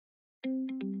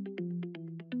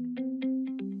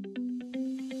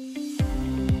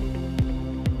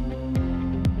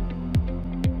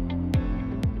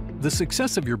The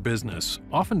success of your business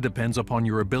often depends upon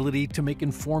your ability to make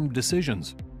informed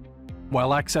decisions.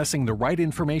 While accessing the right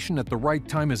information at the right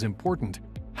time is important,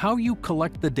 how you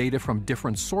collect the data from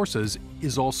different sources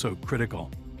is also critical.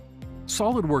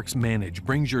 SOLIDWORKS Manage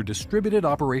brings your distributed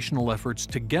operational efforts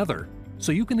together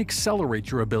so you can accelerate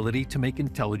your ability to make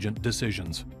intelligent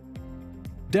decisions.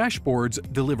 Dashboards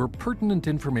deliver pertinent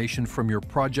information from your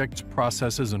project's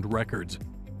processes and records,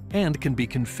 and can be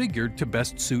configured to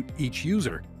best suit each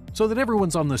user, so that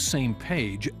everyone's on the same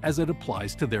page as it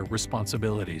applies to their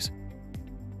responsibilities.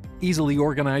 Easily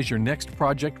organize your next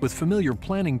project with familiar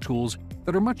planning tools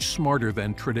that are much smarter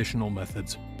than traditional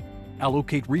methods.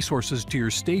 Allocate resources to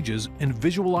your stages and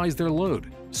visualize their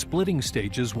load, splitting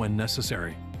stages when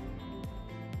necessary.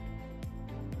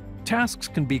 Tasks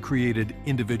can be created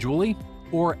individually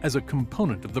or as a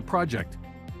component of the project.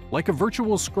 Like a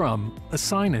virtual Scrum,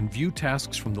 assign and view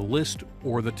tasks from the list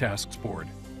or the tasks board.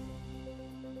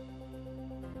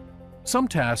 Some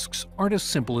tasks aren't as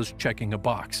simple as checking a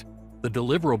box. The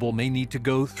deliverable may need to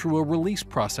go through a release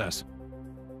process.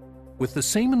 With the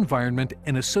same environment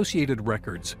and associated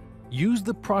records, use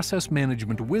the Process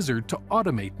Management Wizard to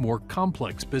automate more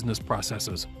complex business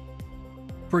processes.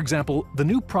 For example, the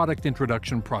new product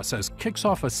introduction process kicks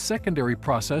off a secondary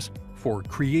process for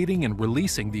creating and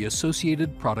releasing the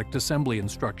associated product assembly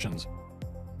instructions.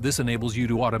 This enables you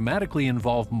to automatically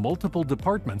involve multiple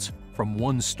departments from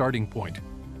one starting point.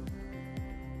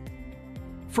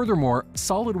 Furthermore,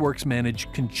 SOLIDWORKS Manage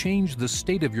can change the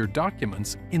state of your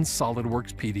documents in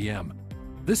SOLIDWORKS PDM.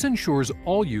 This ensures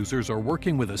all users are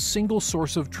working with a single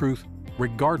source of truth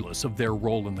regardless of their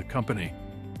role in the company.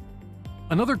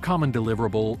 Another common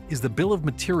deliverable is the bill of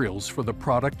materials for the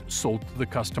product sold to the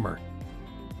customer.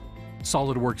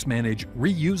 SOLIDWORKS Manage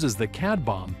reuses the CAD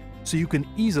BOM so you can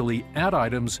easily add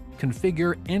items,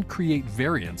 configure, and create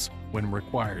variants when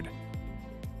required.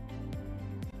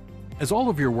 As all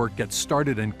of your work gets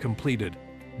started and completed,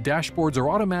 dashboards are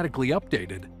automatically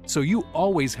updated so you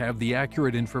always have the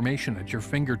accurate information at your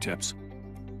fingertips.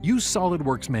 Use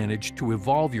SOLIDWORKS Manage to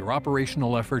evolve your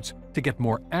operational efforts to get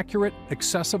more accurate,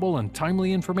 accessible, and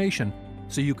timely information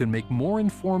so you can make more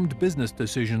informed business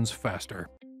decisions faster.